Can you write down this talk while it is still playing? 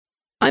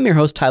I'm your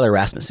host, Tyler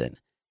Rasmussen,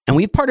 and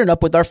we've partnered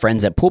up with our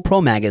friends at Pool Pro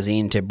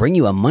Magazine to bring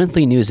you a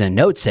monthly news and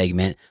notes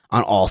segment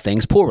on all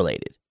things pool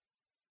related.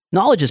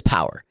 Knowledge is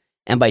power,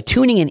 and by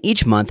tuning in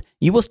each month,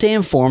 you will stay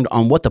informed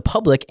on what the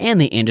public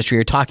and the industry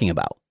are talking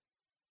about.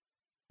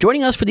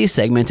 Joining us for these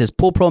segments is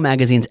Pool Pro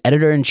Magazine's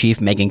editor-in-chief,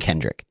 Megan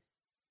Kendrick.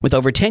 With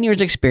over 10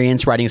 years'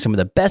 experience writing some of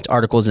the best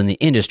articles in the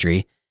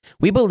industry,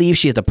 we believe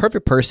she is the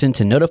perfect person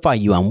to notify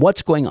you on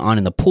what's going on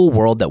in the pool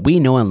world that we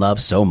know and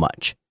love so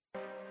much.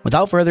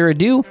 Without further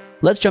ado,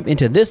 let's jump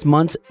into this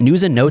month's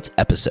News and Notes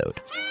episode.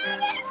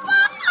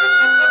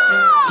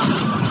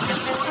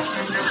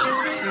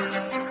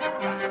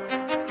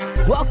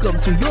 Welcome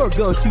to your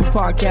go-to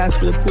podcast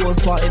for the pool and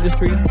spa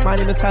industry. My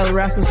name is Tyler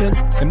Rasmussen.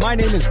 And my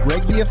name is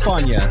Greg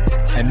Villafania.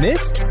 And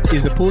this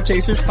is the Pool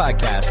Chasers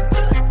Podcast.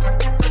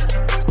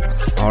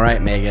 All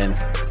right, Megan,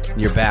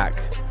 you're back.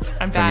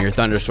 I'm back. From your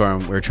thunderstorm.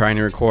 We were trying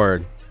to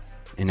record,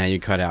 and now you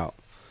cut out.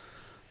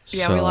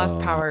 Yeah, we lost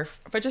power,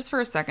 but just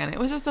for a second. It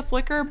was just a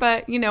flicker,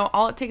 but, you know,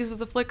 all it takes is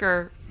a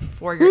flicker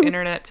for your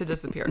internet to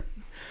disappear.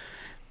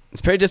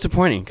 It's pretty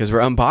disappointing because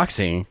we're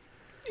unboxing.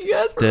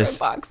 Yes, we're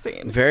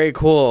unboxing. Very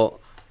cool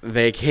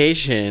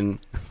vacation.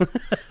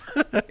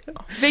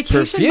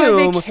 Vacation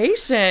by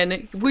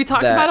vacation. We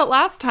talked about it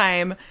last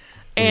time,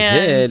 and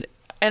we did.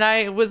 And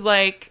I was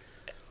like,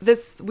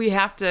 "This, we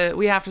have to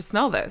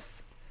smell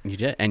this." You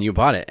did, and you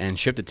bought it and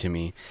shipped it to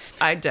me.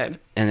 I did.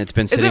 And it's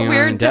been Is sitting it on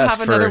weird to desk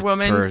have another for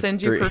woman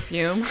send you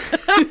perfume?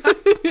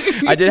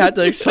 I did have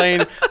to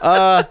explain.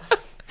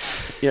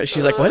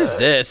 She's like, "What is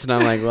this?" And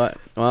I'm like, "What?"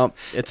 Well,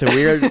 it's a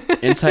weird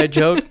inside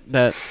joke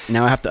that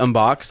now I have to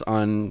unbox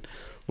on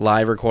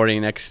live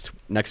recording next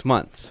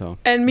month. So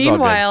and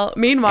meanwhile,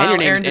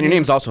 and your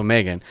name's also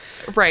Megan,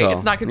 right? So,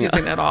 it's not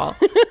confusing at all.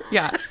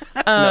 Yeah.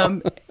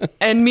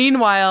 And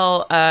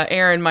meanwhile,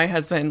 Aaron, my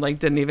husband,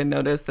 didn't even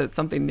notice that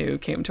something new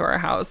came to our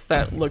house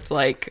that looked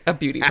like a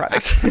beauty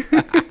product.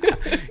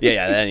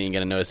 yeah, that ain't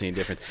gonna notice any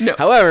difference. No,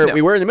 However,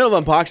 we were in the middle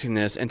of unboxing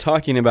this and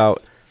talking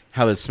about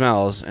how it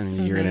smells,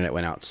 and your internet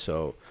went out.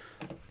 So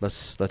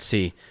let's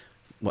see.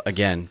 Well,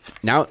 again,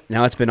 now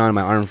it's been on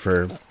my arm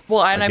for.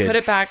 Well, and I put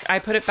it back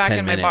in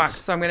my minutes. box,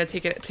 so I'm gonna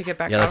take it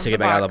back. Yeah, let's take it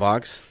back out of the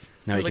box.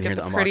 Now you Look can hear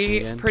at the the unboxing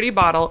again. pretty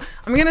bottle.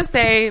 I'm gonna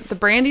say the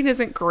branding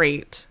isn't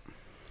great,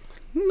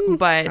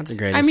 but Not the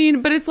greatest. I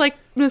mean, but it's like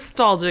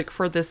nostalgic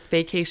for this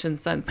vacation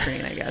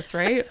sunscreen, I guess,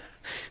 right?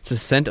 It's a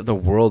scent of the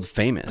world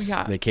famous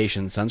Yeah.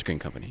 vacation sunscreen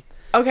company.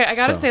 Okay, I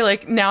gotta say,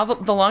 now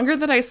the longer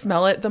that I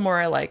smell it, the more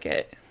I like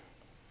it.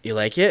 You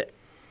like it?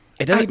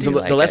 It doesn't. I do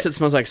like the less it. it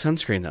smells like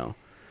sunscreen, though.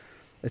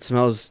 It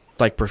smells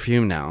like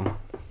perfume now,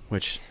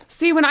 which.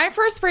 See, when I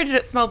first sprayed it,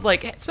 it smelled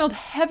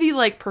heavy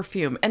like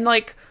perfume and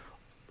like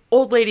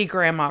old lady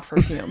grandma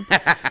perfume.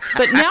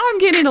 But now I'm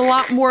getting a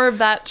lot more of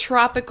that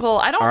tropical.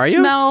 I don't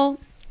smell.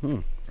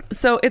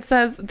 So it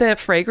says the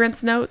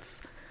fragrance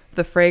notes.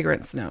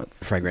 Fragrance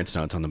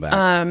notes on the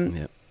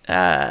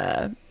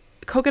back.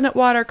 Coconut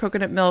water,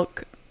 coconut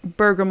milk,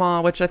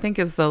 bergamot, which I think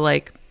is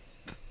the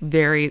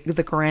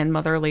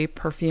grandmotherly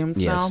perfume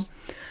smell.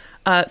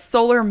 Yes.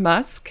 Solar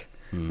musk.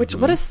 Which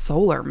what is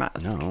solar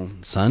musk? No,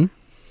 sun.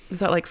 Is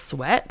that like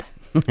sweat?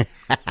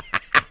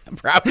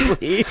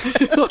 Probably.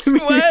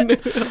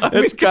 Sweat.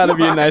 That's got to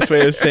be a nice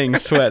way of saying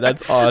sweat.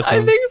 That's awesome.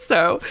 I think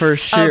so. For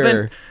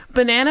sure.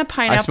 Banana,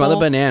 pineapple. I smell the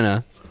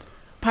banana.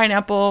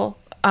 Pineapple,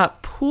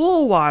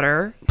 pool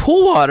water.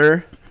 Pool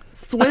water?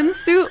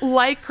 Swimsuit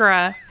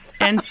lycra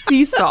and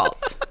sea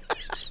salt.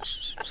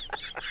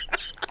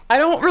 I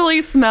don't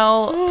really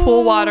smell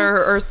pool water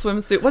or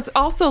swimsuit. What's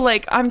also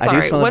I'm sorry.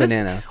 I do smell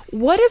banana.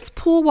 What is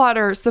pool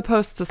water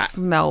supposed to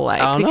smell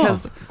like? I don't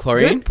because know.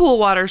 Chlorine? Good pool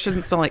water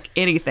shouldn't smell like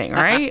anything,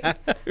 right?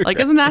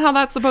 Isn't that how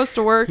that's supposed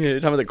to work?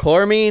 You're talking about the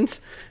chloramines?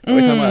 What are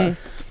we talking about?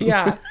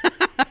 Yeah.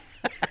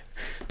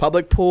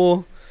 Public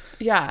pool?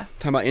 Yeah.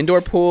 Talking about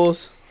indoor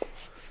pools?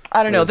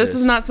 I don't know. This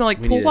does not smell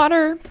like pool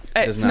water.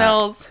 It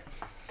smells.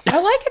 I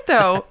like it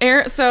though.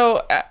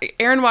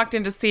 Aaron walked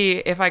in to see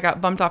if I got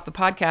bumped off the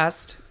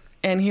podcast.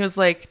 And he was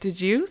like, "Did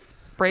you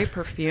spray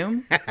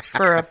perfume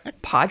for a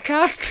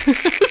podcast?"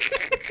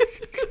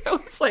 I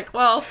was like,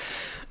 "Well,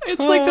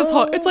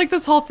 it's like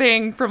this whole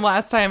thing from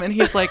last time." And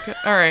he's like,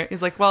 "All right."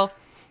 He's like, "Well,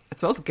 it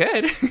smells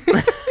good."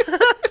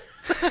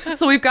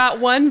 So we've got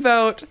one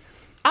vote.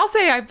 I'll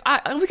say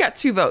we got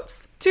 2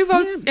 votes. 2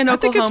 votes in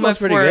Oklahoma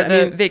for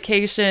the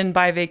vacation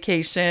by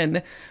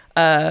vacation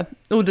eau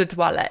de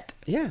toilette.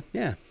 Yeah.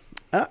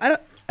 I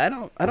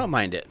don't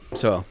mind it.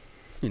 So.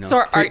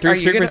 So are you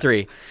gonna,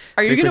 3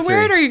 Are you gonna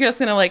wear it, or are you just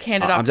gonna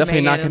hand it off? I'm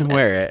definitely to Megan not gonna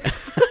wear it.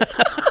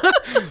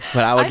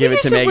 But I will give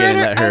it to Megan and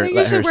let her. I think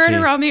you should wear it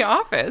around the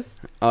office.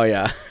 Oh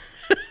yeah,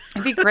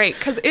 it'd be great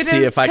because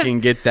see if I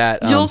can get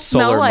that solar musk.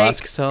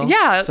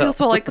 You'll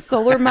smell like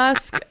solar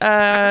musk,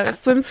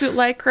 swimsuit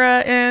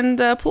lycra, and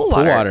pool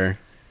water. Pool water.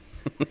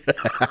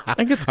 I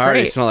think it's great. I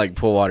already smell like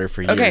pool water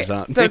for years.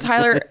 Okay, so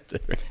Tyler,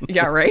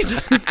 yeah, right.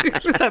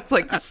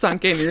 That's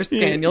sunk in your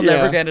skin. You'll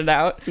never get it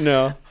out.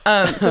 No.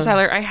 So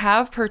Tyler, I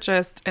have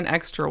purchased an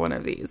extra one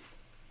of these.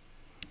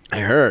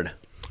 I heard.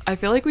 I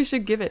feel like we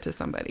should give it to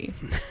somebody.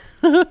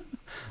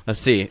 Let's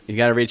see. You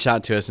got to reach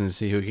out to us and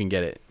see who can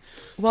get it.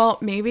 Well,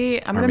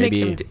 maybe I'm going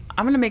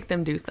to make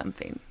them do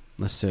something.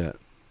 Let's do it.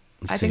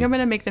 I think I'm going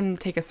to make them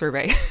take a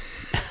survey.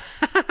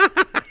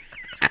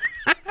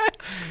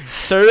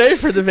 Survey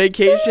for the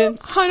vacation?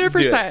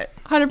 100%.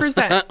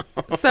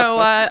 100%.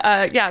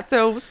 So,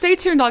 so stay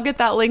tuned. I'll get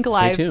that link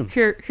live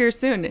here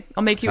soon.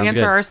 I'll make you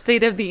answer our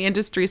State of the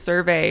Industry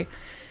survey.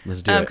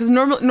 Let's do it. Because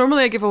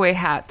normally I give away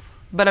hats,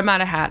 but I'm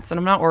out of hats and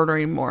I'm not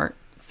ordering more.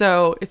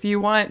 So if you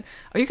want,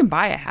 you can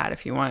buy a hat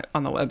if you want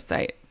on the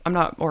website. I'm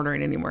not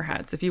ordering any more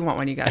hats. If you want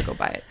one, you got to go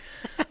buy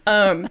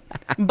it.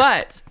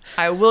 But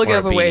I will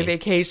give away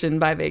vacation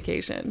by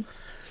vacation.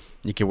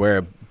 You could wear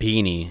a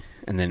beanie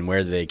and then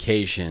wear the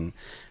vacation,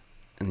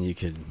 and then you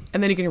can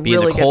be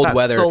really in the cold get that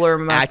weather, solar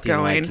musk acting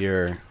going. Like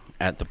you're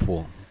at the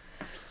pool.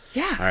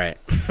 Yeah. All right.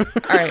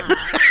 All right.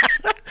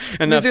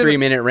 Enough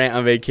 3-minute rant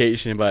on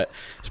vacation, but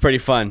it's pretty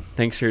fun.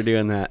 Thanks for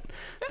doing that.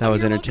 That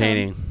was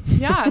entertaining.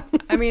 Yeah.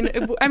 I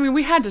mean,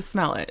 we had to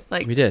smell it.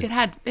 Like we did. It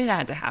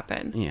had to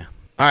happen. Yeah.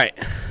 All right.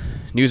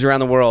 News around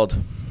the world.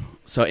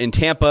 So in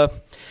Tampa,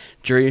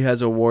 jury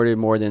has awarded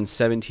more than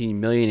 $17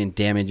 million in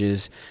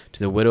damages to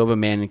the widow of a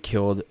man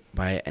killed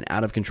by an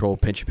out-of-control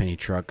Pinch A Penny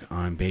truck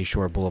on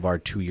Bayshore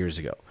Boulevard 2 years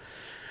ago.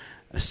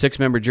 A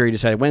 6-member jury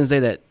decided Wednesday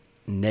that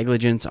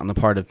negligence on the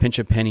part of Pinch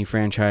A Penny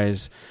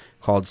franchise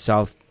called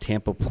South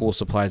Tampa Pool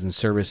Supplies and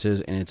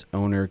Services and its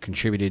owner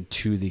contributed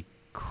to the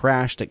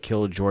crash that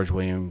killed George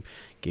William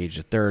Gage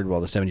III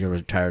while the 70-year-old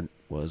retired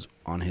was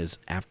on his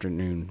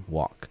afternoon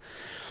walk.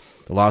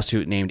 The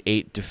lawsuit named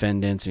 8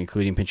 defendants,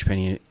 including Pinch A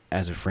Penny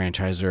as a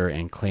franchisor,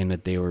 and claimed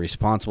that they were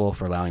responsible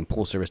for allowing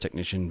pool service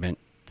technician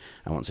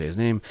I won't say his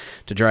name,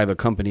 to drive a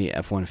company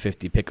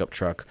F-150 pickup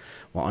truck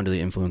while under the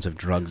influence of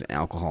drugs and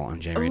alcohol on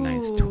January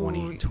 9th,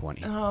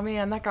 2020. Oh,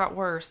 man, that got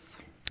worse.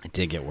 It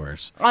did get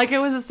worse. Like, it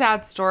was a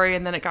sad story,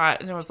 and then it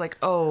was like,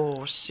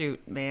 oh, shoot,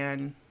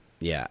 man.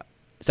 Yeah.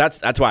 So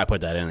that's why I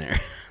put that in there.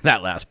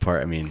 That last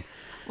part, I mean.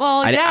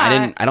 Well,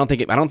 I don't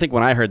think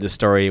when I heard this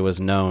story it was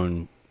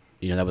known,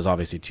 that was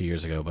obviously 2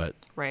 years ago, but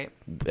right.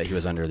 That he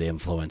was under the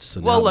influence.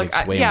 So well, look,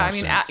 makes way more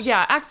sense.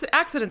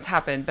 accidents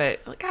happen,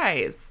 but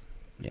guys,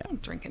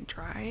 don't drink and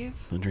drive.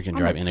 Don't drink and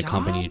drive in a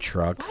company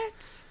truck.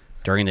 What?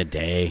 During the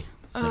day.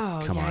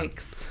 Oh, come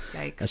yikes.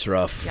 on. Yikes. That's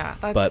rough. Yeah,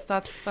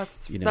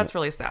 that's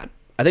really sad.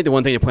 I think the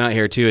one thing to point out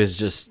here too is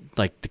just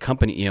like the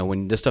company,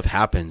 when this stuff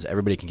happens,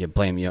 everybody can get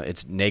blamed.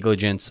 It's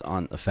negligence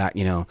on the fact,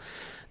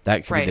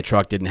 that could be the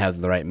truck didn't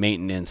have the right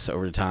maintenance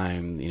over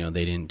time.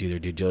 They didn't do their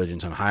due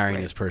diligence on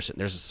hiring this person.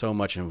 There's so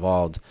much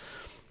involved.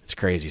 It's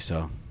crazy.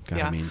 So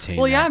gotta maintain.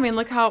 Well, that. I mean,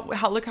 look how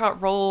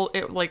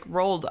it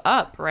rolled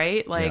up,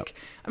 right? Like,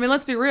 I mean,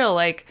 let's be real.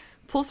 Like,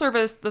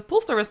 the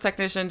pool service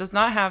technician does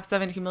not have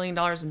 $17 million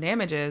in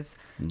damages.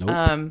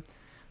 Nope.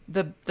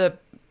 The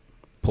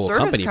pool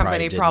service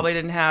company probably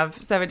didn't have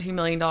 $17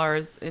 million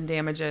in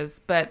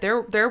damages, but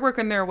they're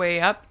working their way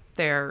up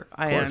there.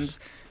 And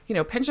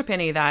Pinch A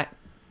Penny that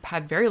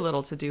had very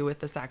little to do with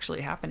this actually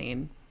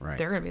happening. Right.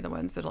 They're going to be the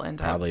ones that'll end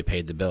up probably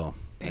paid the bill,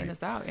 paying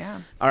this out. Yeah.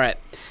 All right.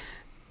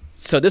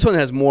 So this one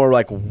has more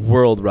like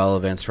world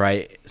relevance,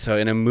 right? So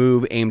in a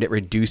move aimed at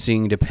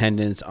reducing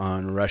dependence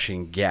on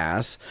Russian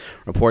gas,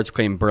 reports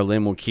claim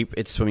Berlin will keep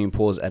its swimming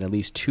pools at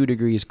least 2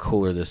 degrees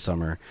cooler this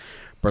summer.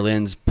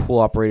 Berlin's pool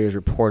operators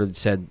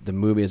said the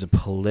move is a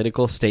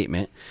political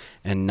statement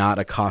and not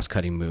a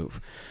cost-cutting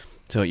move.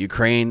 So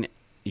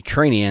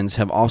Ukrainians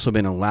have also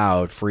been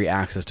allowed free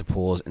access to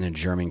pools in the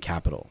German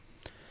capital.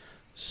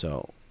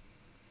 So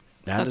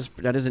that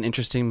is an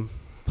interesting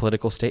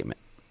political statement.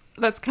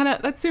 That's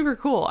super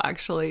cool,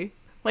 actually.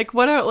 Like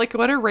what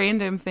a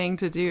random thing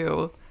to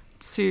do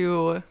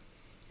to,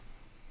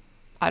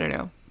 I don't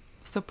know,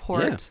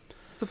 support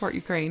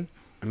Ukraine.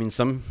 I mean,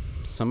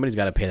 somebody's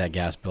got to pay that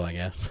gas bill, I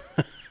guess.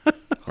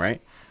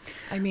 Right?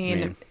 I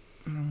mean,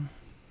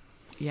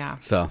 yeah.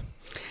 So,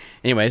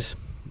 anyways,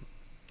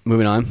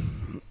 moving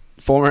on.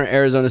 Former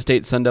Arizona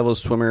State Sun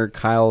Devils swimmer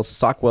Kyle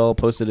Sockwell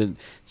posted an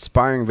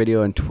inspiring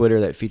video on Twitter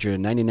that featured a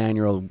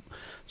 99-year-old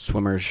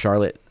swimmer,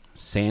 Charlotte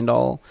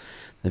Sandall.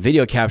 The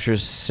video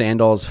captures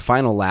Sandall's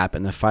final lap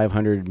in the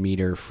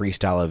 500-meter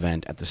freestyle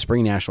event at the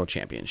Spring National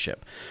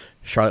Championship.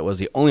 Charlotte was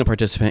the only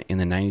participant in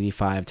the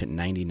 95 to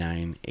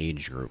 99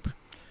 age group.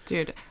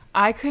 Dude,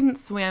 I couldn't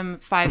swim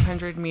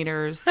 500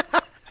 meters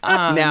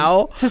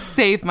now to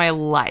save my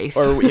life.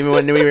 Or even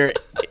when we were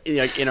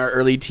in our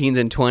early teens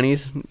and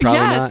 20s? Probably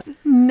not.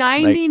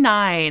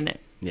 99.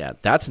 Yeah,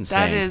 that's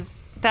insane.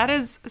 That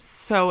is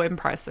so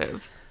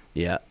impressive.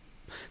 Yeah.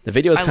 The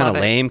video is kind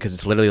of lame because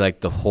it's literally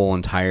like the whole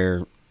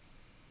entire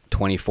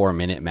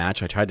 24-minute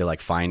match. I tried to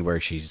find where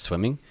she's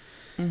swimming,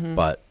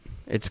 but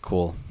it's a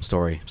cool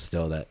story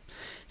still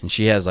and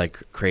she has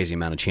crazy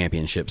amount of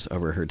championships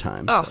over her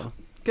time. Oh, so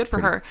good for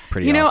her.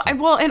 Pretty awesome.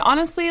 And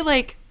honestly,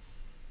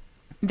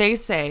 they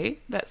say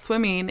that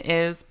swimming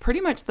is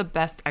pretty much the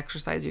best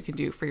exercise you can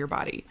do for your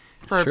body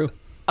for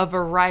a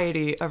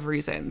variety of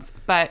reasons.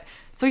 But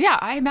so yeah,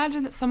 I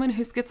imagine that someone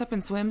who gets up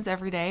and swims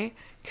every day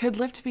could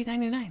live to be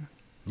 99.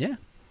 Yeah,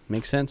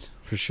 makes sense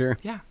for sure.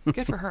 Yeah,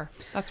 good for her.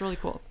 That's really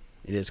cool.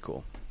 It is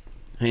cool.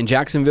 In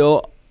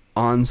Jacksonville,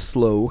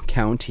 Onslow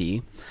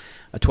County,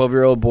 a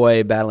 12-year-old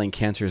boy battling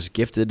cancer is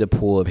gifted the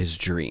pool of his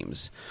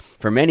dreams.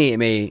 For many, it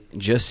may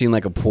just seem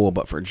like a pool,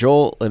 but for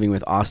Joel, living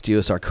with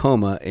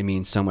osteosarcoma, it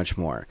means so much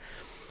more.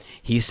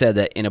 He said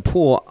that in a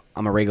pool,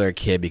 I'm a regular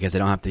kid because I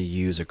don't have to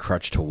use a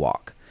crutch to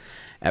walk.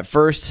 At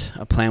first,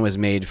 a plan was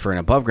made for an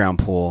above-ground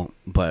pool,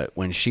 but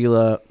when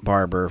Sheila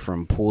Barber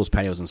from Pools,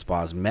 Patios, and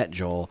Spas met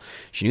Joel,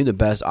 she knew the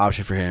best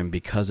option for him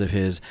because of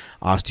his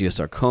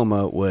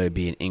osteosarcoma would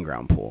be an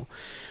in-ground pool.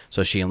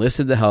 So she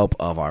enlisted the help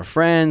of our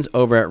friends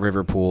over at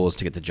River Pools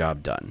to get the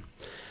job done.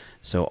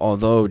 So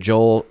although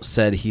Joel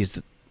said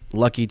he's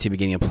lucky to be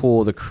getting a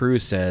pool, the crew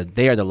said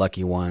they are the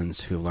lucky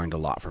ones who learned a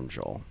lot from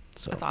Joel.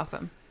 So that's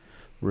awesome.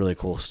 Really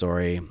cool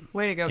story.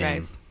 Way to go,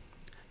 guys.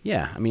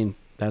 Yeah, I mean,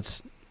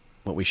 that's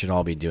what we should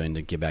all be doing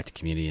to give back to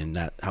community, and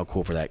that how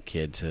cool for that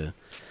kid to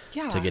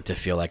get to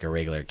feel like a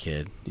regular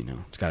kid. You know,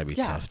 it's got to be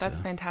tough. Yeah, that's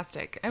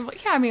fantastic. And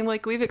I mean,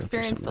 like, we've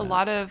experienced a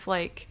lot of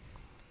like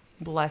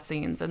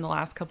blessings in the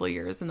last couple of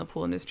years in the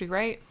pool industry,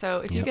 right? So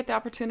if you get the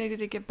opportunity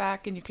to give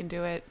back and you can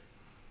do it,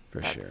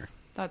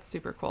 that's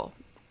super cool.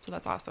 So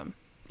that's awesome.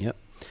 Yep.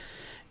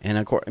 And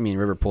of course, I mean,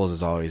 River Pools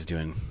is always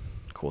doing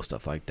cool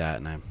stuff like that,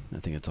 and I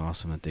think it's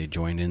awesome that they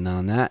joined in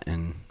on that,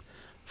 and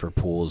for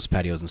pools,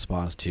 patios, and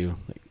spas too.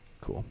 Like,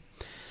 cool.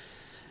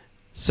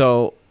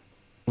 So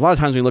a lot of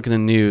times when we look in the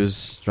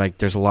news, like,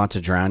 there's lots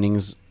of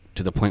drownings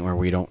to the point where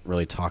we don't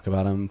really talk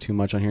about them too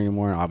much on here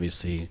anymore.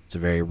 Obviously, it's a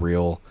very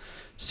real,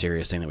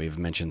 serious thing that we've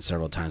mentioned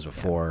several times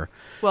before.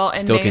 Yeah. Well,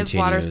 and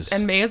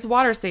May is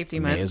Water Safety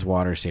Month. May is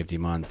Water Safety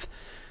Month.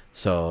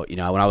 So, you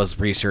know, when I was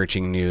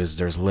researching news,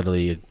 there's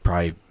literally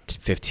probably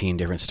 15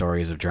 different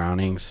stories of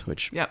drownings,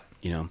 which,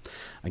 you know,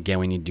 again,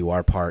 we need to do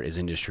our part as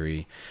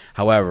industry.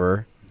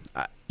 However,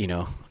 you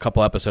know, a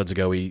couple episodes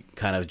ago, we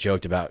kind of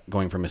joked about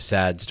going from a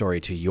sad story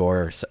to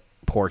your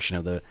portion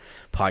of the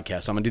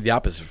podcast. So I'm going to do the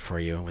opposite for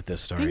you with this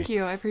story. Thank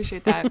you. I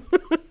appreciate that.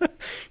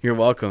 You're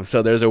welcome.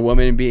 So there's a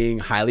woman being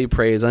highly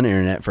praised on the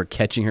internet for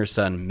catching her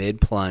son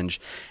mid-plunge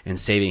and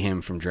saving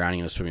him from drowning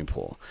in a swimming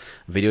pool.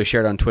 A video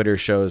shared on Twitter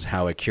shows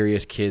how a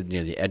curious kid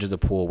near the edge of the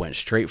pool went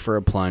straight for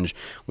a plunge.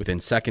 Within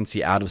seconds,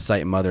 the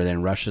out-of-sight mother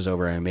then rushes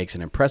over and makes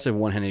an impressive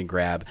one-handed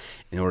grab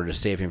in order to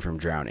save him from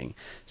drowning.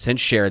 Since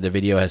shared, the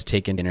video has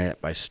taken the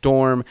internet by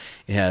storm.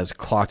 It has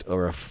clocked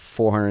over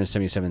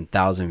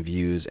 477,000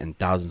 views and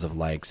thousands of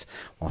likes,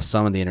 while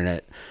some of the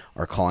internet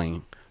are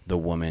calling the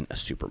woman a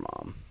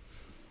supermom.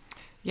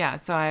 Yeah,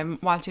 so I'm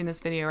watching this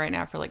video right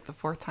now for like the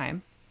 4th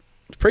time.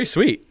 It's pretty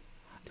sweet.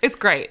 It's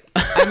great.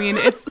 I mean,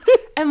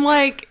 and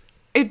like,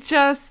 it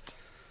just,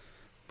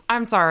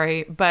 I'm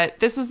sorry, but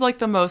this is like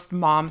the most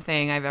mom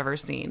thing I've ever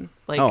seen.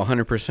 Like,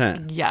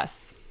 100%.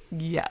 Yes.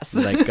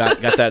 Like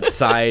got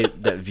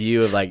that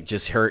view of like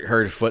just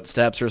heard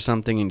footsteps or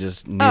something and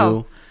just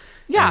knew.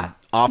 Yeah.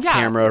 Off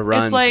camera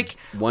runs.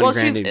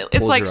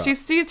 It's like, she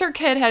sees her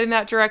kid heading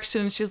that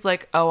direction and she's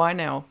like, oh, I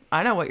know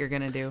what you're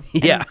going to do.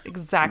 Yeah.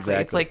 Exactly.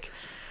 It's like,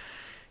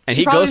 and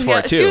he goes for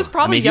it too. She was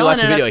probably if you watch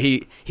the video,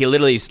 he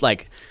literally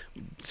like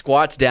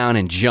squats down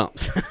and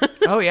jumps.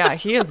 Oh yeah,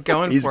 he is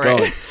going for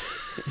it.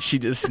 She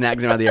just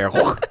snags him out of the air.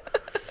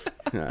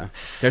 Yeah.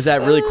 There's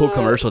that really cool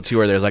commercial too,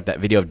 where there's like that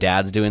video of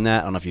dads doing that.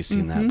 I don't know if you've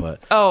seen that,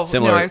 but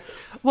similar.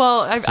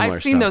 No,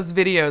 I've seen those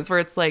videos where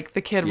it's like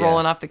the kid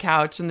rolling off the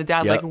couch and the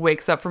dad like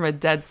wakes up from a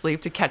dead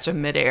sleep to catch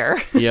him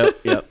midair.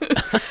 Yep. So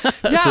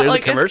there's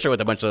like, a commercial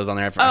with a bunch of those on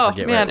there. I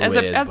forget man, what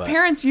it is. As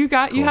parents, you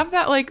have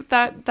that like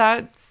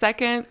that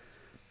second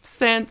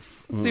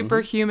sense,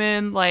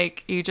 superhuman.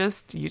 Like you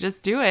just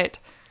do it.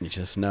 You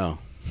just know.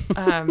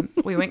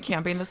 We went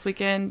camping this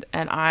weekend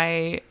and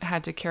I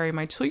had to carry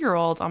my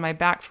 2-year-old on my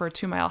back for a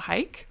 2-mile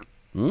hike.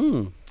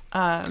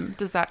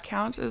 Does that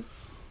count as?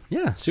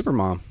 Yeah, super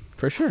mom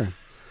for sure.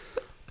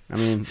 I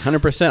mean,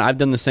 100%. I've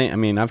done the same. I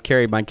mean, I've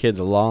carried my kids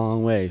a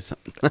long ways.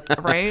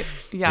 Right?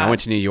 Yeah. I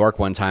went to New York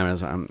one time. I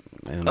don't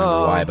remember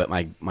why, but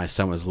my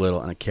son was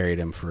little and I carried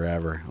him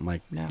forever. I'm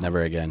like,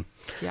 never again.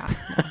 Yeah.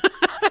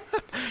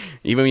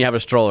 Even when you have a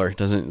stroller,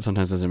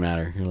 sometimes doesn't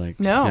matter. You're like,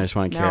 I just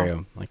want to carry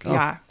him. Like,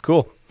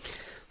 cool.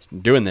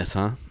 Doing this,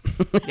 huh?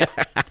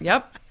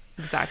 Yep.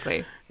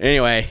 Exactly.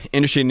 Anyway,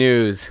 industry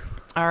news.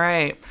 All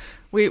right.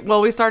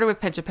 We started with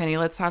Pinch a Penny.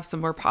 Let's have some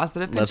more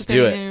positive Pinch a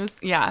Penny news.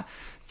 Yeah.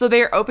 So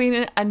they're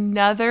opening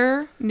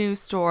another new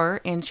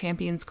store in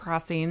Champions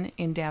Crossing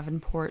in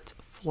Davenport,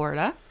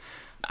 Florida.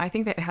 I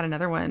think they had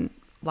another one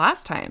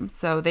last time.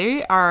 So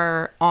they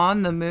are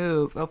on the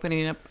move,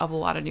 opening up a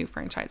lot of new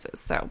franchises.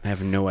 So I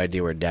have no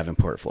idea where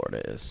Davenport,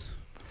 Florida is,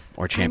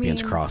 or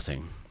Champions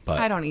Crossing. But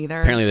I don't either.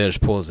 Apparently there's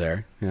pools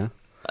there. Yeah.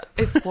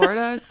 It's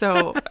Florida,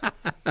 so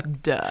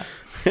duh.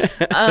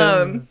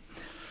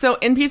 So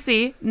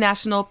NPC,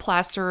 National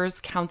Plasterers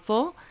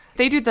Council,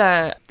 they do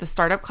the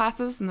startup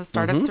classes and the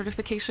startup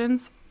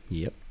certifications.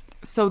 Yep.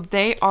 So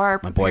they are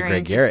my boy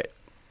Greg Garrett.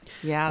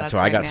 Yeah, that's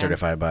where I got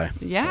certified by.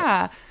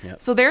 Yeah.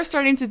 Yep. So they're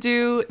starting to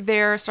do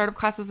their startup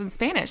classes in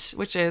Spanish,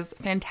 which is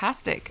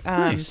fantastic.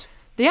 Nice.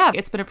 Yeah,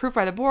 it's been approved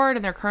by the board,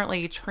 and they're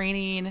currently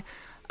training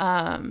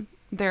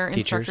their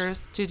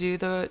instructors to do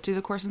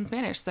the course in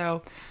Spanish.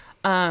 So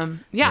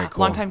Yeah,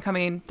 cool. long time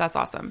coming. That's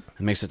awesome.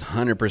 It makes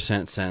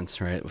 100%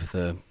 sense, right? With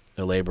the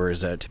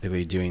laborers that are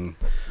typically doing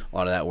a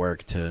lot of that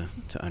work to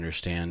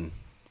understand.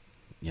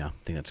 Yeah, I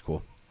think that's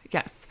cool.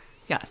 Yes,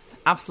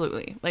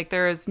 absolutely. Like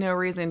there is no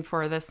reason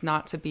for this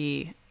not to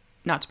be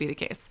the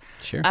case.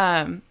 Sure.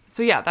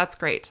 So yeah, that's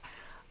great.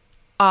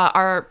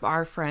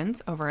 Our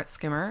friends over at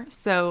Skimmer.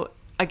 So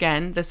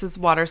again, this is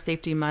Water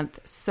Safety Month.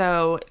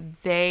 So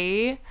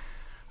they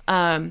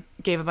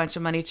gave a bunch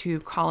of money to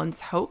Collins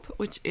Hope,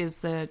 which is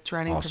the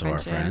drowning also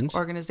prevention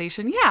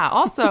organization. Yeah,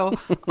 also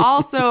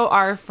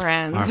our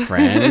friends. Our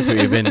friends who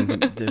we've been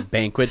to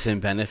banquets and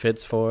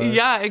benefits for.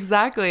 Yeah,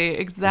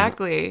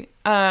 exactly.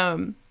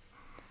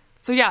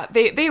 So yeah,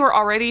 they were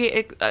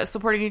already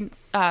supporting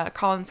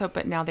Collins Hope,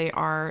 but now they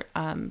are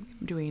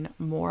doing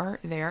more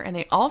there, and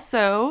they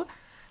also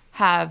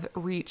have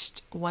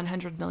reached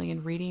 100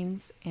 million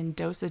readings and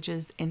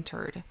dosages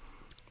entered.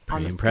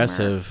 Pretty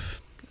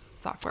impressive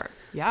software.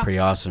 Yeah, pretty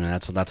awesome.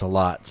 That's a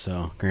lot.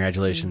 So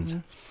congratulations.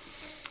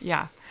 Mm-hmm.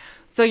 Yeah.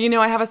 So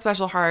I have a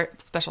special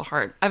heart.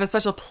 I have a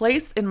special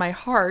place in my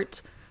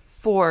heart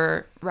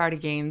for Rowdy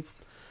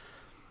Gaines.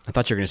 I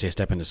thought you were going to say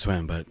Step Into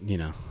Swim, but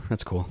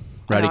that's cool.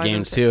 Rowdy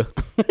Gaines too.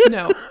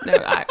 No.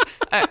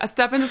 I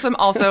Step Into Swim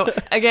also.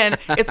 Again,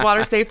 it's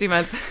Water Safety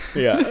Month.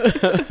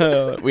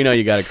 Yeah. We know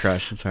you got a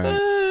crush. It's all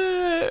right.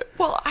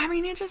 Well, I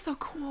mean, it's just so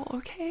cool.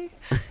 Okay.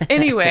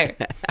 Anyway,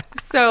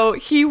 so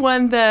he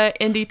won the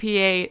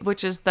NDPA,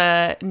 which is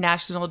the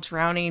National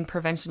Drowning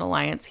Prevention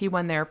Alliance. He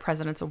won their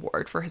President's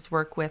Award for his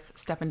work with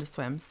Step Into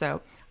Swim.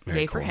 So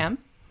Very yay cool. for him.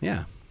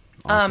 Yeah.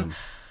 Awesome.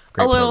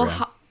 A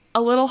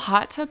little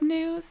hot tub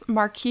news.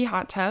 Marquee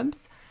Hot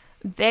Tubs.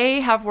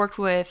 They have worked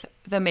with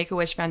the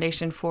Make-A-Wish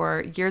Foundation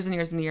for years and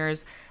years and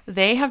years.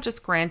 They have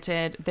just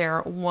granted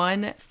their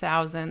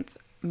 1,000th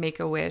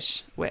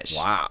Make-A-Wish wish.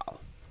 Wow.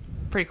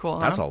 Pretty cool, huh?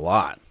 That's a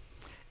lot.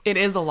 It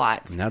is a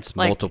lot. And that's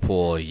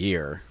multiple a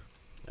year.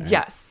 Right?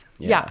 Yes.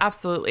 Yeah,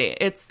 absolutely.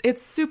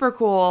 It's super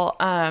cool.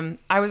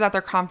 I was at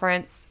their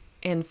conference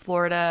in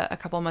Florida a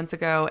couple months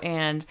ago,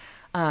 and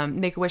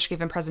Make-A-Wish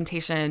gave a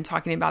presentation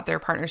talking about their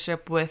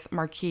partnership with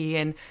Marquee,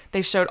 and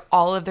they showed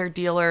all of their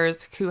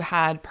dealers who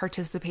had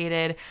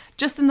participated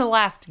just in the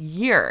last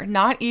year,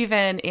 not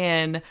even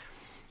in,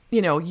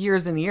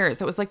 years and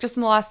years. It was like just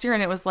in the last year,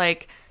 and it was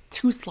like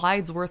 2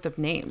 slides worth of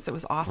names. It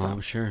was awesome. Oh,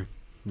 I'm sure.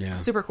 Yeah.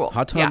 Super cool.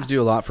 Hot tubs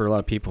do a lot for a lot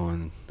of people,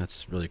 and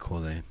that's really cool.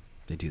 They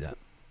do that.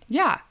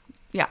 Yeah.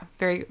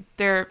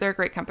 They're a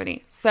great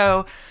company.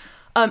 So,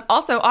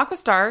 also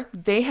Aquastar,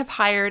 they have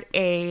hired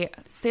a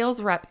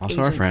sales rep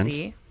agency. Our friends.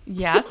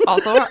 Yes,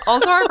 also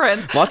our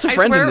friends. Lots of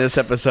friends in this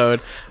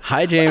episode.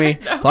 Hi, Jamie.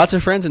 Lots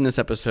of friends in this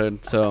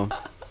episode. So,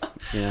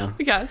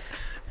 Yes,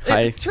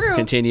 hi, it's true.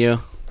 Continue.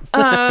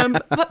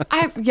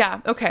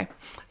 Okay.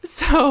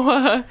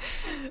 So,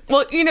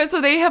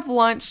 so they have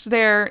launched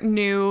their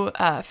new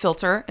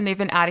filter, and they've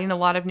been adding a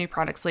lot of new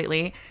products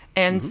lately.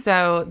 And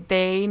so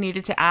they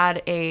needed to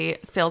add a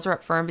sales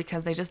rep firm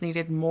because they just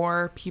needed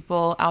more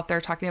people out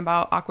there talking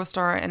about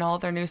Aquastar and all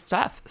of their new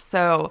stuff.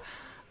 So,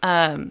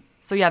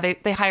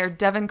 they hired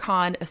Devon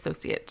Kahn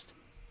Associates.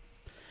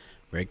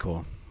 Very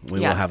cool. We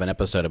will have an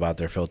episode about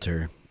their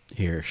filter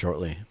here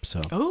shortly.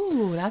 So,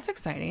 that's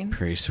exciting.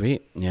 Pretty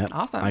sweet. Yeah.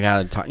 Awesome. I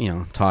got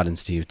to Todd and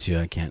Steve too.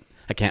 I can't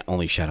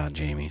only shout out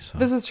Jamie. So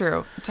this is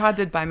true. Todd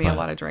did buy me a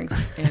lot of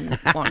drinks in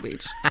Long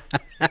Beach.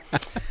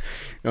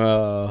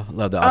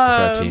 Love the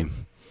Aquastar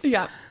team.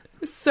 Yeah.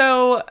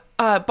 So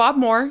Bob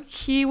Moore,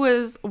 he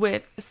was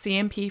with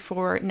CMP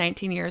for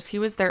 19 years. He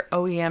was their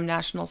OEM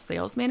national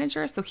sales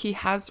manager. So he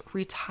has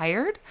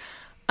retired.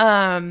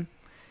 Bob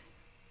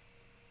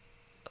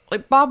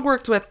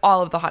worked with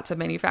all of the hot tub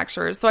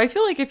manufacturers. So I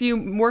feel like if you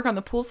work on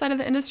the pool side of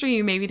the industry,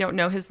 you maybe don't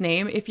know his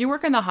name. If you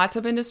work in the hot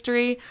tub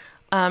industry,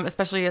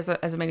 especially as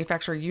a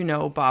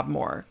manufacturer, Bob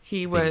Moore.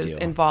 He was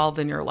involved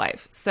in your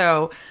life.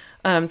 So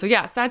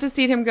sad to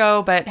see him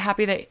go, but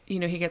happy that,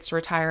 he gets to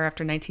retire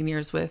after 19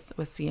 years with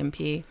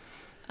CMP. It's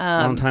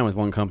a long time with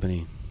one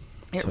company.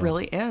 It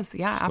really is.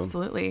 Yeah,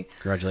 absolutely.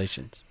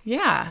 Congratulations.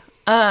 Yeah.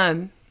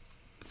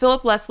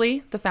 Philip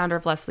Leslie, the founder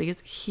of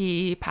Leslie's,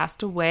 he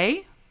passed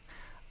away.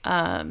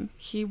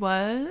 He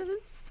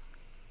was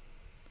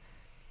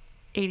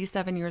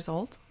 87 years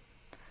old.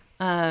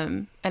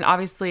 And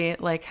obviously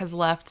has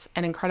left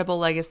an incredible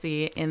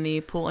legacy in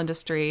the pool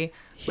industry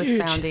with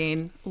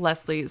founding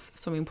Leslie's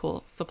Swimming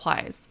Pool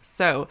Supplies.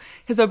 So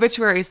his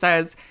obituary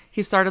says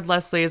he started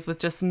Leslie's with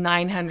just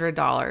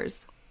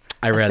 $900.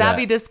 I read a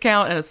savvy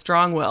discount and a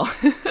strong will.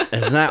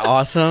 Isn't that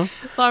awesome?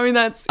 Well, I mean,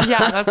 that's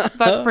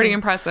pretty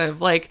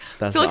impressive. I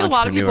feel like a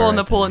lot of people in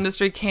the pool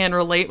industry can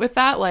relate with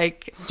that.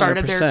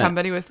 Started 100%. Their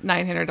company with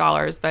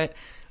 $900, but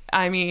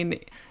I mean,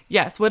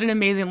 yes, what an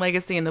amazing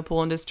legacy in the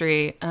pool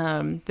industry.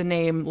 The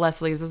name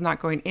Leslie's is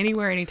not going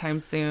anywhere anytime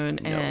soon,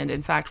 and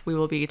in fact, we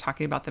will be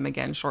talking about them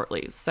again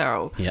shortly.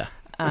 So yeah,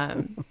 I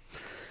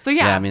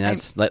mean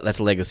that's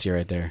a legacy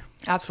right there.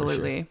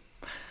 Absolutely.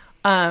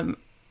 Sure.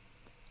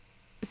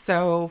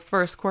 So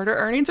first quarter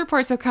earnings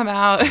reports have come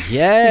out.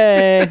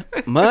 Yay!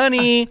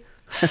 Money.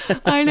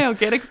 I know.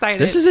 Get excited.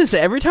 This is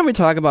insane. Every time we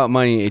talk about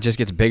money, it just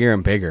gets bigger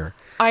and bigger.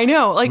 I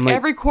know. Like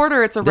every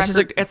quarter, it's a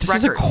record. This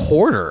is a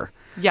quarter.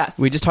 Yes.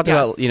 We just talked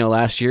about,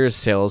 last year's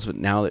sales, but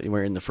now that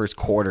we're in the first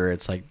quarter,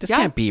 it's like, this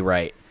can't be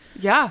right.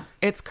 Yeah,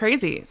 it's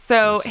crazy.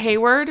 So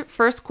Hayward,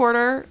 first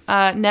quarter,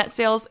 net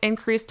sales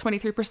increased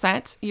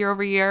 23% year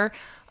over year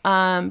to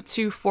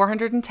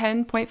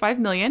 $410.5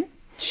 million.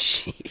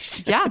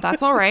 Jeez. Yeah,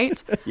 that's all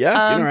right.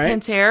 Yeah, doing all right.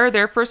 Pentair,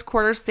 their first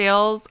quarter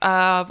sales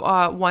of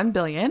 $1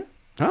 billion.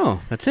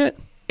 Oh, that's it.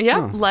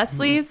 Yeah. Oh.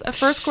 Leslie's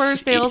first quarter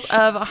sales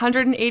of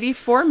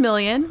 $184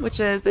 million, which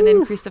is an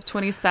increase of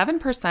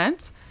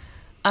 27%.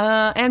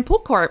 And Pool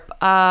Corp,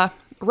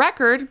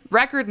 record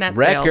net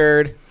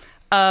sales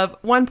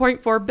of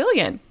 $1.4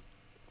 billion,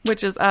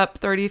 which is up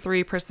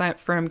 33%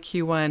 from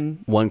Q1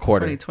 1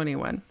 quarter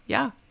 2021.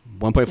 Yeah.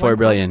 $1.4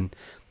 billion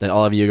that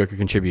all of you are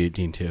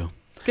contributing to.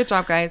 Good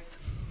job, guys.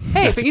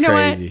 Hey, but you know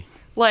what?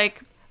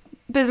 Like,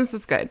 business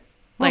is good.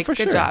 Like,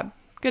 good job.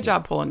 Good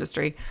job, pool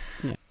industry.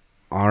 Yeah.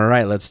 All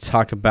right, let's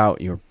talk about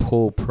your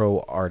Pool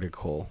Pro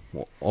article.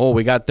 Oh,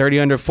 we got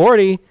 30 under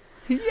 40.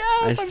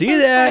 Yes, I see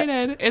that.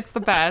 Excited. It's the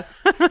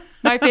best.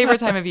 My favorite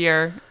time of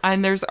year,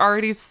 and there's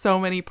already so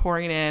many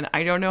pouring in.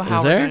 I don't know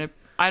how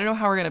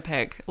we're gonna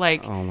pick.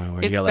 Like, oh my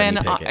word,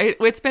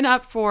 it's been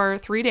up for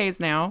 3 days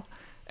now,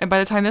 and by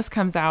the time this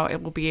comes out,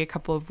 it will be a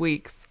couple of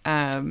weeks.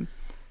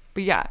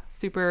 But yeah,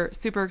 super,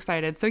 super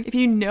excited. So if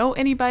you know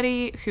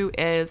anybody who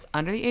is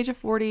under the age of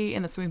 40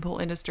 in the swimming pool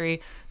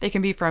industry, they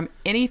can be from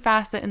any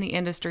facet in the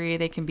industry.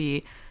 They can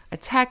be a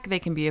tech, they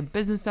can be a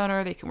business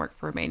owner, they can work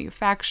for a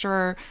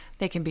manufacturer,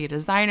 they can be a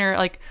designer.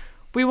 Like,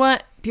 we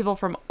want people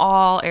from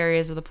all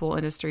areas of the pool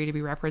industry to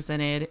be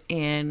represented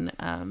in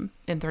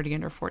 30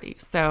 under 40.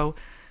 So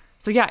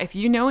yeah, if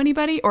you know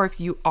anybody, or if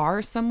you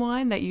are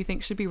someone that you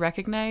think should be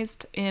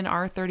recognized in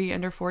our 30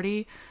 under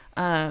 40,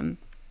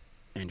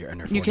 and you're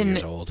under 40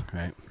 years old,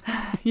 right?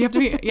 You have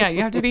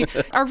to be.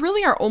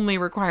 Our only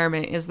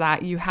requirement is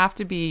that you have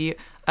to be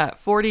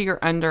 40 or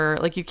under.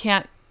 Like, you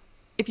can't,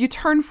 if you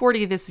turn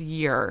 40 this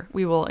year,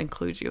 we will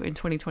include you in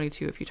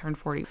 2022. If you turn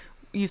 40,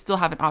 you still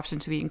have an option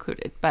to be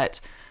included. But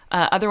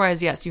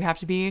otherwise, yes, you have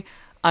to be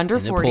under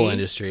 40. In the pool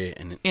industry.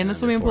 In the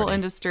swimming pool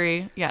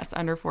industry, yes,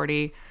 under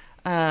 40.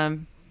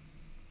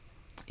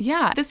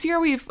 Yeah, this year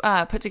we've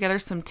put together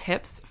some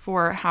tips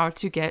for how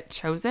to get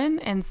chosen.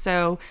 And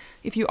so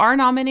if you are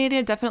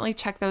nominated, definitely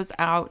check those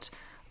out.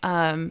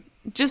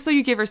 Just so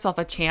you give yourself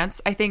a chance.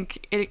 I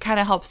think it kind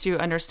of helps you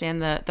understand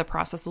the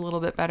process a little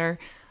bit better.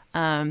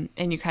 And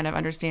you kind of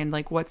understand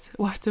like what's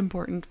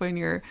important when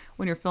you're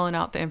filling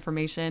out the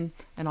information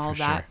and all of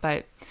that. Sure.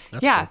 But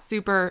that's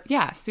cool.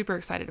 super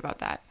excited about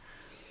that.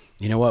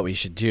 You know what we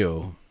should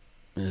do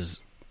is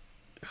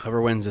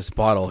whoever wins this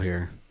bottle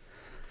here,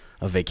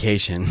 a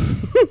vacation,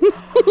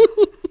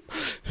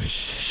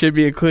 should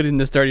be included in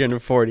this 30 under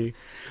 40.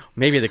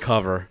 Maybe the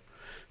cover.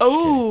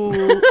 Oh,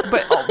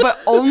 but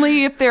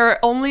only if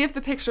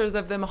the pictures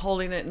of them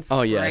holding it and spraying.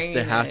 Oh yes,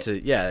 they have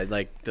to. Yeah,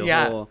 like the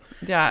whole.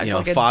 Yeah, you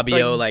know,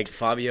 Fabio look.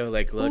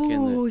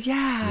 Oh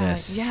yeah.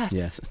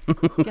 Yes.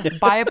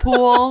 Buy a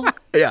pool.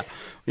 Yeah.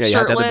 You have to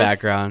have the shirtless,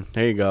 background.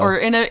 There you go. Or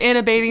in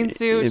a bathing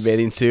suit. In a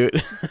bathing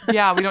suit.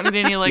 Yeah, we don't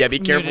need any like. Yeah, be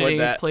careful nudity,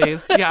 with that,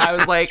 please. Yeah, I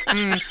was like,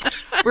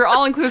 we're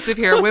all inclusive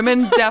here.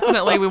 Women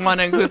definitely, we want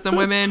to include some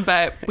women,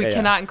 but we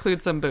cannot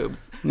include some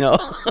boobs. No.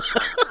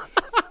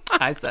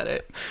 I said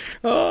it.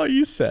 Oh,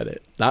 you said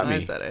it. Not me.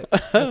 I said it.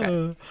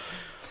 Okay.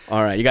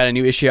 All right. You got a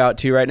new issue out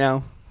too right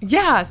now?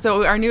 Yeah.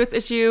 So our newest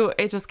issue,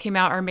 it just came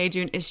out. Our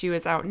May-June issue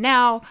is out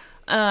now.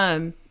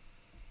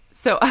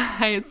 So I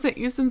had sent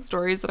you some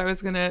stories that I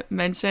was going to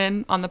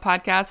mention on the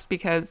podcast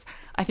because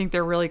I think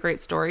they're really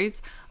great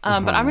stories.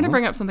 But I'm going to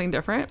bring up something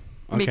different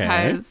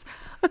because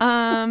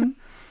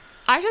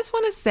I just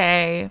want to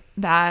say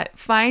that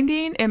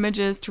finding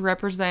images to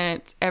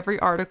represent every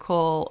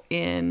article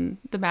in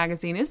the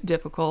magazine is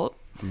difficult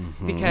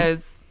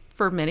because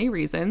for many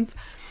reasons.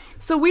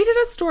 So we did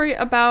a story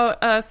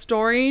about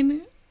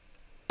storing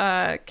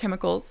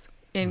chemicals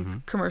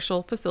in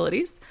commercial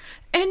facilities.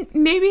 And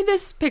maybe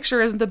this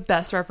picture isn't the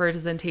best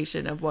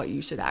representation of what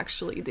you should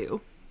actually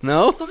do.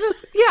 No? So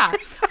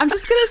I'm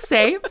just going to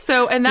say,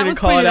 and that was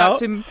pointed out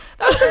to me.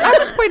 That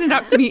was pointed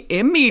out to me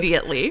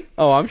immediately.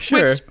 Oh, I'm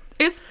sure. Which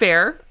is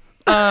fair.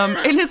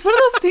 And it's one of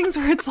those things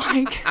where it's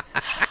like,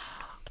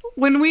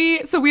 we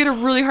had a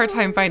really hard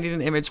time finding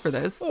an image for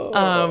this.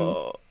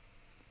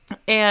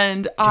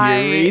 And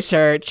we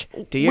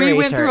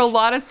went through a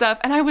lot of stuff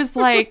and I was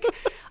like,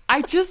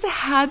 I just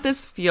had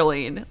this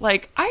feeling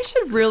like I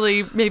should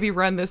really maybe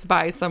run this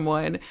by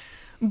someone,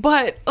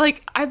 but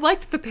like I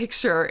liked the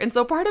picture. And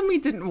so part of me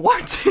didn't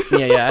want to.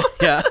 Yeah.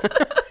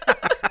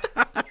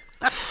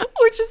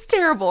 Which is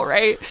terrible,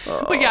 right?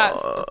 But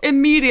yes,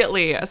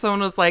 immediately someone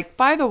was like,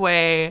 by the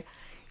way,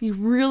 you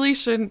really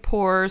shouldn't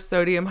pour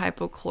sodium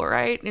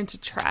hypochlorite into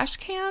trash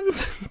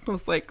cans. I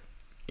was like,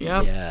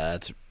 yep. Yeah,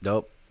 that's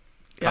nope.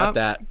 Got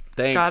that.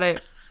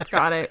 Thanks.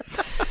 Got it.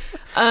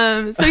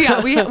 So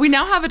yeah, we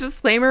now have a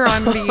disclaimer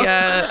on the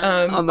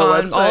on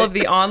all of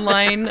the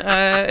online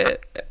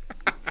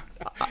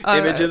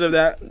images of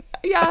that.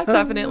 Yeah,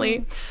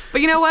 definitely.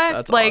 But you know what?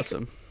 That's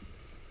awesome.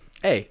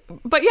 Hey.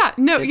 But yeah,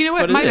 no, you know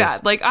what? My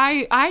bad. Like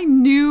I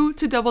knew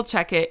to double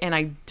check it and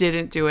I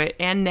didn't do it.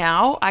 And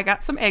now I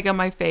got some egg on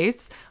my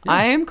face. Yeah.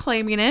 I am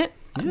claiming it.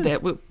 Yeah.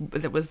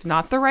 That was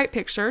not the right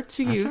picture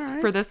to use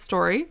for this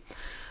story.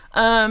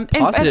 Positive,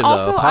 and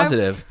also, though.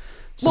 Positive.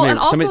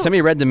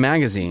 Somebody read the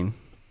magazine,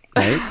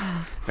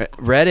 right?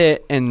 Read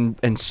it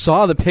and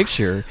saw the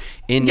picture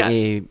in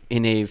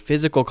a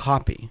physical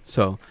copy.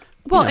 So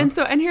and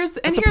here's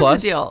the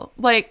deal.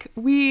 Like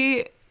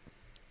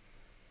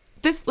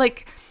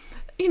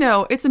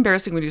it's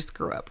embarrassing when you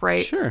screw up,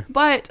 right? Sure.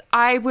 But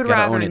I would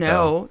rather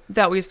know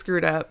that we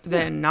screwed up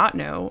than not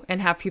know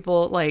and have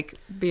people like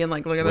being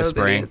like, look at those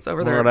idiots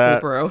over there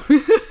at Pool Pro.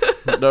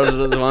 Those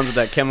are the ones with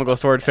that chemical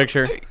sword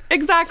picture.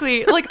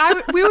 Exactly. Like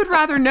we would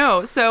rather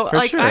know. So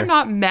I'm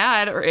not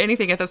mad or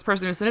anything at this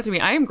person who sent it to me.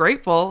 I am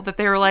grateful that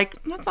they were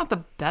like, that's not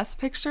the best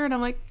picture. And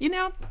I'm like,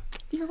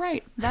 you're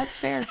right. That's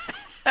fair.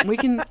 We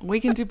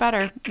can do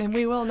better, and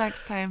we will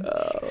next time.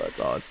 Oh, that's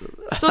awesome.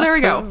 So there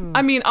we go.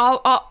 I mean,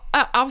 I'll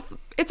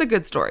it's a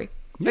good story.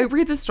 Yeah.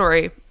 Read the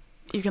story.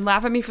 You can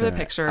laugh at me for the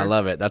picture. I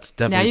love it. That's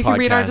definitely now you can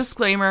read our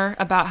disclaimer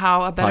about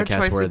how a better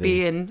choice would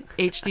be an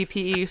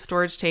HDPE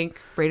storage tank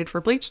rated for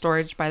bleach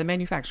storage by the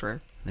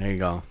manufacturer. There you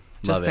go.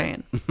 Just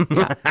saying.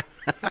 Yeah.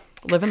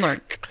 Live and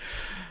learn.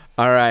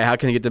 All right. How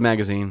can you get the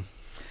magazine?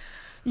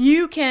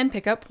 You can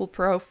pick up Pool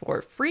Pro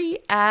for free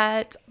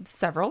at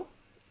several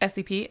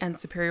SCP and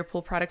Superior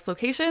Pool Products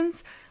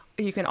locations.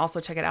 You can also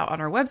check it out on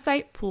our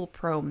website,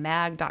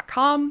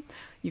 poolpromag.com.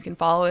 You can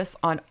follow us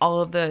on all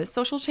of the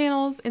social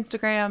channels,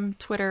 Instagram,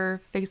 Twitter,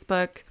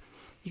 Facebook.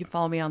 You can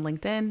follow me on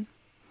LinkedIn.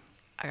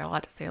 I got a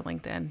lot to say on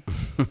LinkedIn.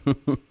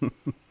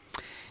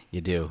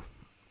 You do.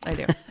 I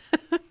do.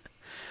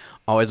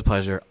 Always a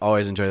pleasure.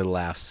 Always enjoy the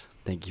laughs.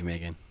 Thank you,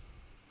 Megan.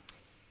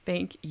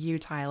 Thank you,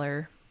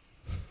 Tyler.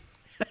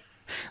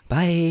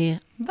 Bye.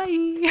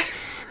 Bye.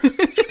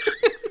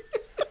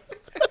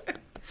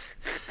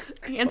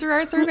 Answer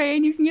our survey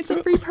and you can get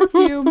some free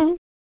perfume.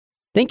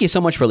 Thank you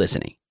so much for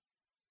listening.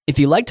 If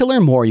you'd like to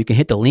learn more, you can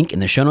hit the link in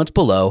the show notes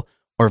below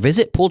or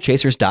visit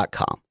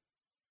poolchasers.com.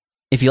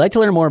 If you'd like to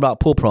learn more about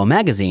Pool Pro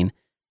Magazine,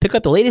 pick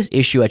up the latest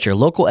issue at your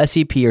local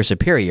SCP or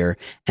Superior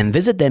and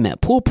visit them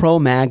at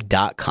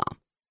poolpromag.com.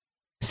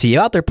 See you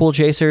out there, Pool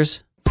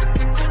Chasers.